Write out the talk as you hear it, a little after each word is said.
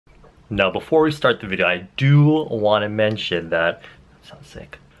Now, before we start the video, I do want to mention that, sounds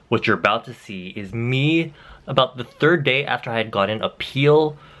sick, what you're about to see is me about the third day after I had gotten a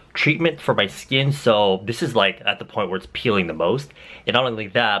peel treatment for my skin. So this is like at the point where it's peeling the most. And not only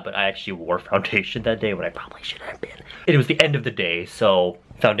that, but I actually wore foundation that day when I probably shouldn't have been. It was the end of the day, so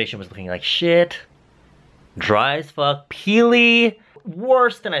foundation was looking like shit. Dry as fuck, peely,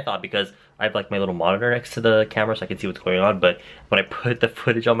 worse than I thought because I have like my little monitor next to the camera so I can see what's going on. But when I put the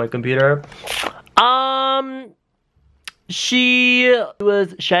footage on my computer, she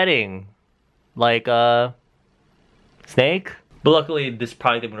was shedding like a snake. But luckily, this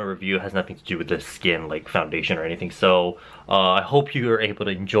product I'm going to review has nothing to do with the skin, like foundation or anything. So I hope you are able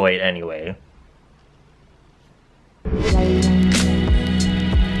to enjoy it anyway.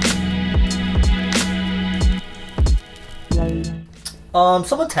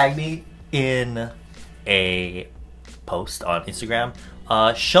 Someone tagged me in a post on Instagram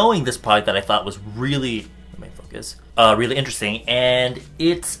showing this product that I thought was really, let me focus, really interesting, and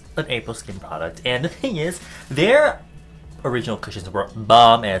it's an Aprilskin product. And the thing is, their original cushions were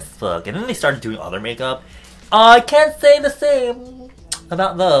bomb as fuck, and then they started doing other makeup. I can't say the same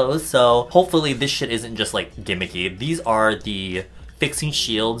about those, so hopefully this shit isn't just like gimmicky. These are the fixing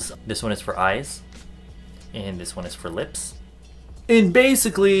shields. This one is for eyes, and this one is for lips. And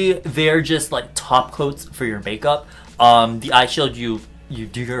basically, they're just like top coats for your makeup. The eye shield, you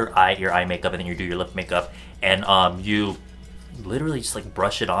do your eye makeup, and then you do your lip makeup, and you literally just like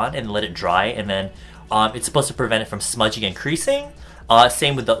brush it on and let it dry, and then it's supposed to prevent it from smudging and creasing.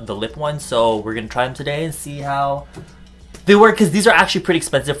 Same with the lip one. So we're gonna try them today and see how they work, because these are actually pretty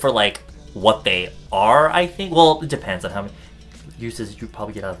expensive for like what they are, I think. Well, it depends on how many uses you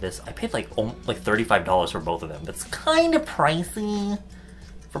probably get out of this. I paid like $35 for both of them. That's kind of pricey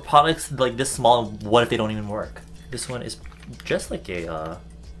for products like this small. What if they don't even work? This one is just like a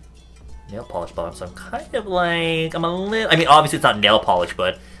nail polish bottom, so I'm kind of like, I'm a little, I mean obviously it's not nail polish,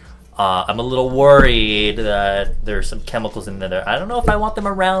 but I'm a little worried that there's some chemicals in there. I don't know if I want them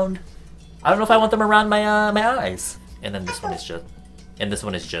around. I don't know if I want them around my my eyes. And then this one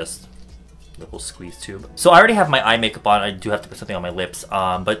is just little squeeze tube. So I already have my eye makeup on. I do have to put something on my lips,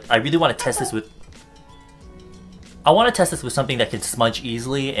 but I really want to test this with, I want to test this with something that can smudge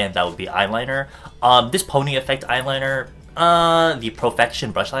easily, and that would be eyeliner. This Pony Effect eyeliner, the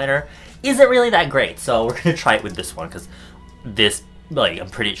Perfection brush liner, isn't really that great, so we're gonna try it with this one, because this, like, I'm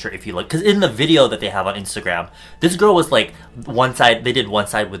pretty sure if you look, because in the video that they have on Instagram, this girl was like, one side, they did one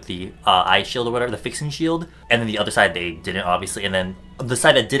side with the eye shield or whatever, the fixing shield, and then the other side they didn't, obviously, and then the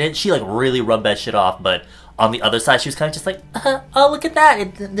side that didn't, she like really rubbed that shit off, but on the other side she was kind of just like, oh look at that,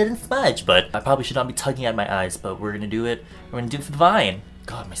 it didn't smudge. But I probably should not be tugging at my eyes, but we're gonna do it. We're gonna do it for the vine.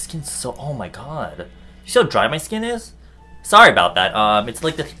 God, my skin's so, oh my god. You see how dry my skin is? Sorry about that. It's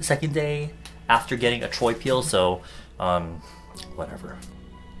like the second day after getting a Troy peel, so whatever.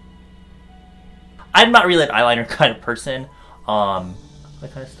 I'm not really an eyeliner kind of person. I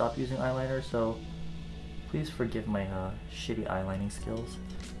kind of stopped using eyeliner, so please forgive my shitty eyelining skills.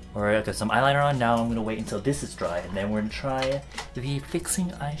 Alright, I got some eyeliner on. Now I'm gonna wait until this is dry, and then we're gonna try the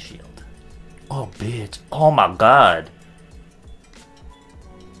fixing eye shield. Oh bitch, oh my god.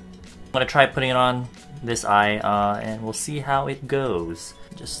 I'm gonna try putting it on this eye, and we'll see how it goes.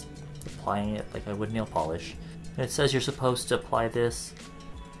 Just applying it like I would nail polish. It says you're supposed to apply this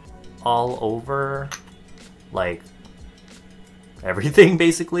all over, like, everything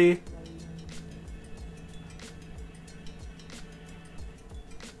basically.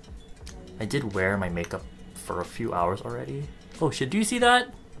 I did wear my makeup for a few hours already. Oh shit, do you see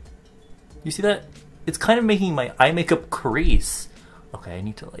that? You see that? It's kind of making my eye makeup crease. Okay, I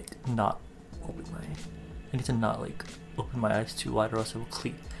need to like not open my, I need to not like open my eyes too wide, or else it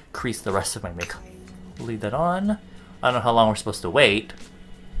will crease the rest of my makeup. We'll leave that on. I don't know how long we're supposed to wait.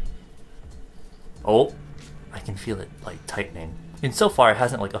 Oh, I can feel it like tightening. And so far it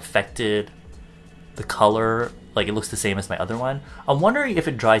hasn't like affected the color, like it looks the same as my other one. I'm wondering if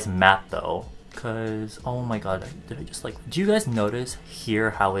it dries matte though, cause oh my god, did I just like, do you guys notice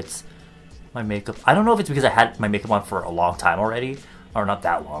here how it's my makeup? I don't know if it's because I had my makeup on for a long time already, or not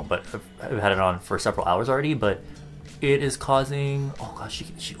that long, but I've had it on for several hours already, but it is causing, oh gosh,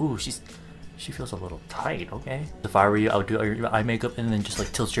 she feels a little tight. Okay, if I were you, I would do your eye makeup and then just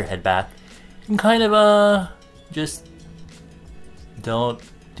like tilt your head back and kind of just don't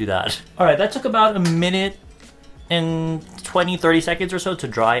do that. All right, that took about a minute and 20-30 seconds or so to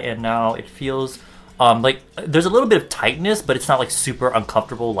dry, and now it feels like there's a little bit of tightness, but it's not like super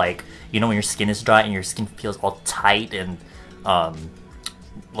uncomfortable, like, you know, when your skin is dry and your skin feels all tight and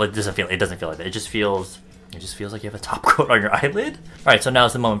well, it doesn't feel like that. It just feels It just feels like you have a top coat on your eyelid. Alright, so now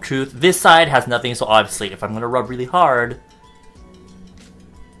is the moment of truth. This side has nothing, so obviously if I'm gonna rub really hard,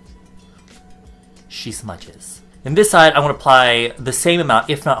 she smudges. And this side, I want to apply the same amount,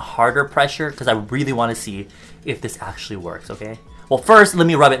 if not harder pressure, because I really want to see if this actually works, okay? Well, first, let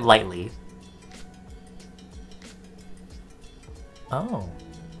me rub it lightly. Oh.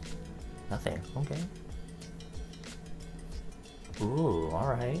 Nothing. Okay. Ooh,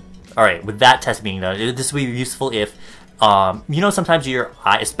 alright. Alright, with that test being done, this will be useful if, you know, sometimes your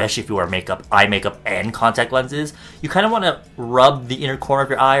eye, especially if you wear makeup, eye makeup and contact lenses, you kind of want to rub the inner corner of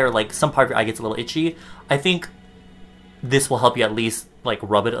your eye, or like some part of your eye gets a little itchy. I think this will help you at least like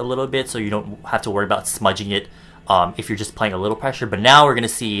rub it a little bit so you don't have to worry about smudging it if you're just applying a little pressure. But now we're going to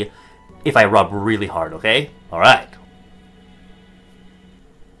see if I rub really hard, okay? Alright.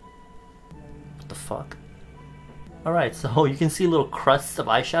 What the fuck? Alright, so you can see little crusts of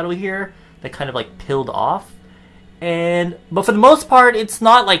eyeshadow here that kind of like peeled off. But for the most part, it's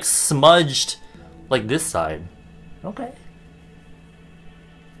not like smudged like this side. Okay.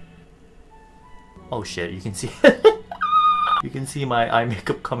 Oh shit, you can see you can see my eye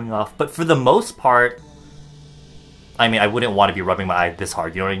makeup coming off. But for the most part, I mean, I wouldn't want to be rubbing my eye this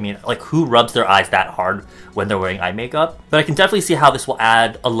hard, you know what I mean? Like, who rubs their eyes that hard when they're wearing eye makeup? But I can definitely see how this will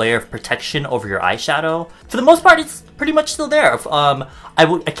add a layer of protection over your eyeshadow. For the most part, it's pretty much still there.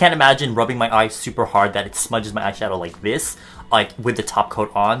 I can't imagine rubbing my eye super hard that it smudges my eyeshadow like this, like with the top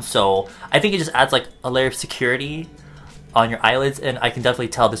coat on. So I think it just adds like a layer of security on your eyelids, and I can definitely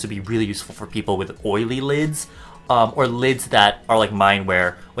tell this would be really useful for people with oily lids, or lids that are like mine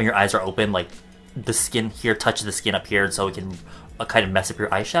where when your eyes are open, like the skin here touches the skin up here, and so it can kind of mess up your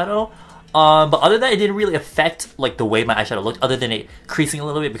eyeshadow. But other than that, it didn't really affect like the way my eyeshadow looked, other than it creasing a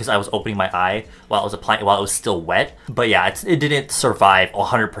little bit because I was opening my eye while I was applying, while it was still wet. But yeah, it didn't survive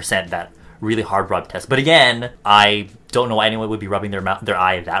 100% that really hard rub test. But again, I don't know why anyone would be rubbing their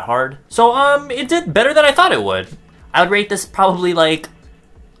eye that hard. So it did better than I thought it would. I would rate this probably like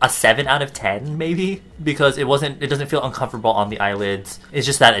a 7 out of 10 maybe, because it doesn't feel uncomfortable on the eyelids. It's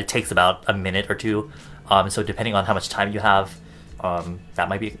just that it takes about a minute or two. So depending on how much time you have, that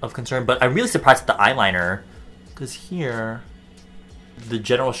might be of concern. But I'm really surprised at the eyeliner, because here the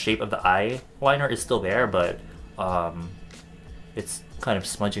general shape of the eyeliner is still there, but it's kind of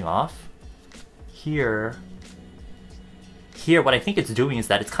smudging off. Here what I think it's doing is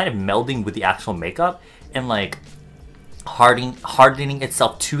that it's kind of melding with the actual makeup and like hardening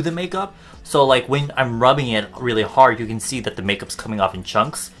itself to the makeup. So like when I'm rubbing it really hard, you can see that the makeup's coming off in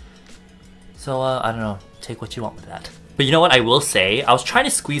chunks. So I don't know, take what you want with that. But you know what I will say? I was trying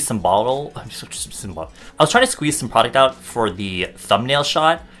to squeeze some product out for the thumbnail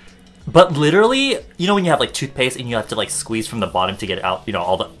shot. But literally, you know when you have like toothpaste and you have to like squeeze from the bottom to get it out, you know,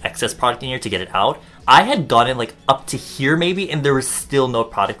 all the excess product in here to get it out? I had gotten like up to here maybe, and there was still no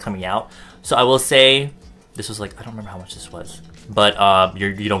product coming out. So I will say, this was like, I don't remember how much this was, but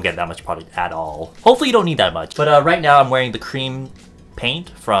you don't get that much product at all. Hopefully you don't need that much. But right now I'm wearing the cream paint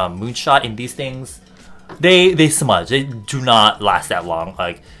from Moonshot, and these things, they smudge. They do not last that long.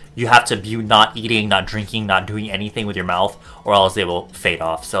 Like, you have to be not eating, not drinking, not doing anything with your mouth, or else they will fade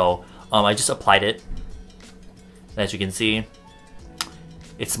off. So I just applied it. As you can see,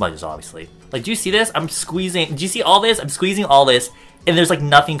 it smudges, obviously. Like, do you see this? I'm squeezing. Do you see all this? I'm squeezing all this, and there's like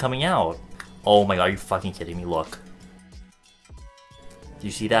nothing coming out. Oh my god, are you fucking kidding me? Look. Do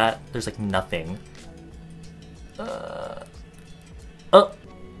you see that? There's like nothing. Oh.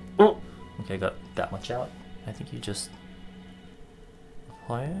 Okay, I got that much out. I think you just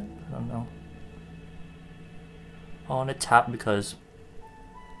apply it? I don't know. I want to tap because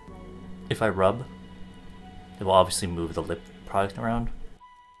if I rub, it will obviously move the lip product around.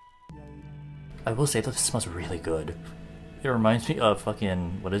 I will say that this smells really good. It reminds me of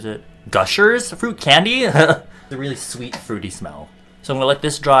fucking, what is it? Gushers? Fruit candy? The really sweet, fruity smell. So I'm gonna let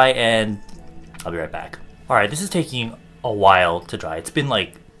this dry and I'll be right back. Alright, this is taking a while to dry. It's been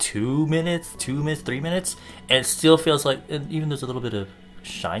like 2 minutes, 3 minutes, and it still feels like, even there's a little bit of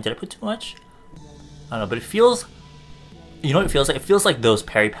shine. Did I put too much? I don't know, but it feels, you know what it feels like? It feels like those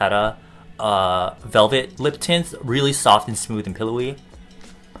Peri Petta velvet lip tints, really soft and smooth and pillowy.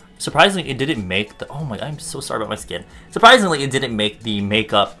 Surprisingly, it didn't make the, oh my god, I'm so sorry about my skin. Surprisingly, it didn't make the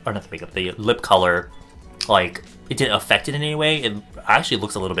makeup, or not the makeup, the lip color, like, it didn't affect it in any way. It actually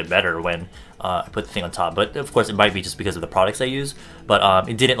looks a little bit better when I put the thing on top. But of course, it might be just because of the products I use. But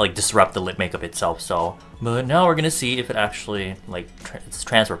it didn't like disrupt the lip makeup itself. So, but now we're gonna see if it actually like it's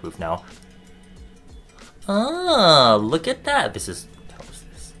transfer proof now. Ah, look at that. This is, what was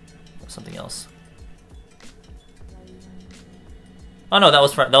this? Something else. Oh no, that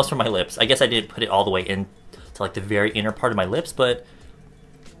was for my lips. I guess I didn't put it all the way in to like the very inner part of my lips, but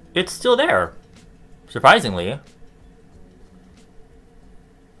it's still there, surprisingly.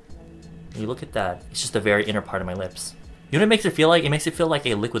 You look at that, it's just the very inner part of my lips. You know what it makes it feel like? It makes it feel like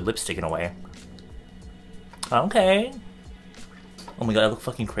a liquid lipstick in a way. Okay. Oh my god, I look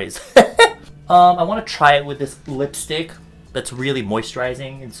fucking crazy. I want to try it with this lipstick that's really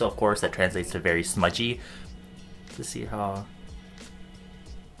moisturizing, and so of course that translates to very smudgy. To see how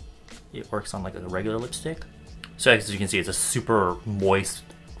it works on like a regular lipstick. So as you can see, it's a super moist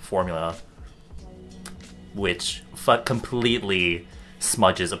formula, which completely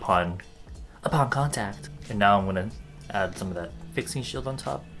smudges upon contact. And now I'm gonna add some of that fixing shield on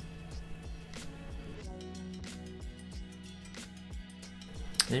top.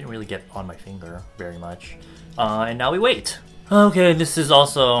 It didn't really get on my finger very much. And now we wait. Okay, this is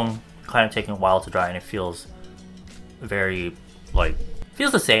also kind of taking a while to dry, and it feels very, like,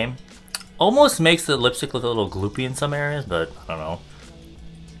 feels the same. Almost makes the lipstick look a little gloopy in some areas, but I don't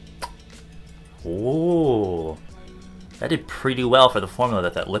know. Ooh, that did pretty well for the formula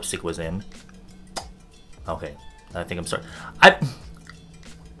that lipstick was in. Okay, I think I'm sorry.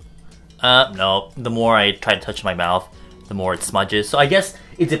 No, the more I try to touch my mouth, the more it smudges. So I guess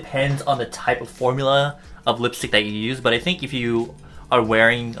it depends on the type of formula of lipstick that you use, but I think if you are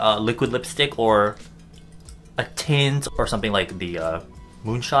wearing liquid lipstick or a tint or something like the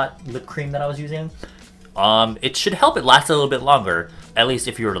Moonshot lip cream that I was using, it should help it last a little bit longer, at least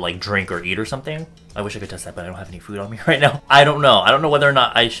if you were to like drink or eat or something. I wish I could test that, but I don't have any food on me right now. I don't know whether or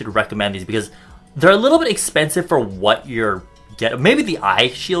not I should recommend these because they're a little bit expensive for what you're getting. Maybe the eye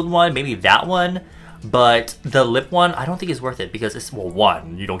shield one, maybe that one, but the lip one I don't think is worth it because it's, well,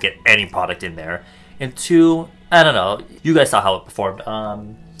 one, you don't get any product in there, and two, I don't know, you guys saw how it performed.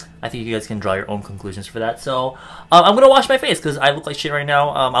 I think you guys can draw your own conclusions for that. So I'm gonna wash my face because I look like shit right now.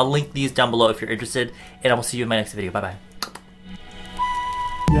 I'll link these down below if you're interested, and I will see you in my next video. Bye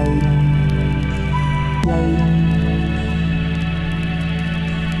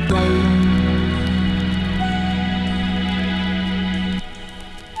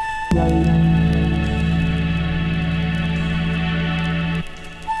bye.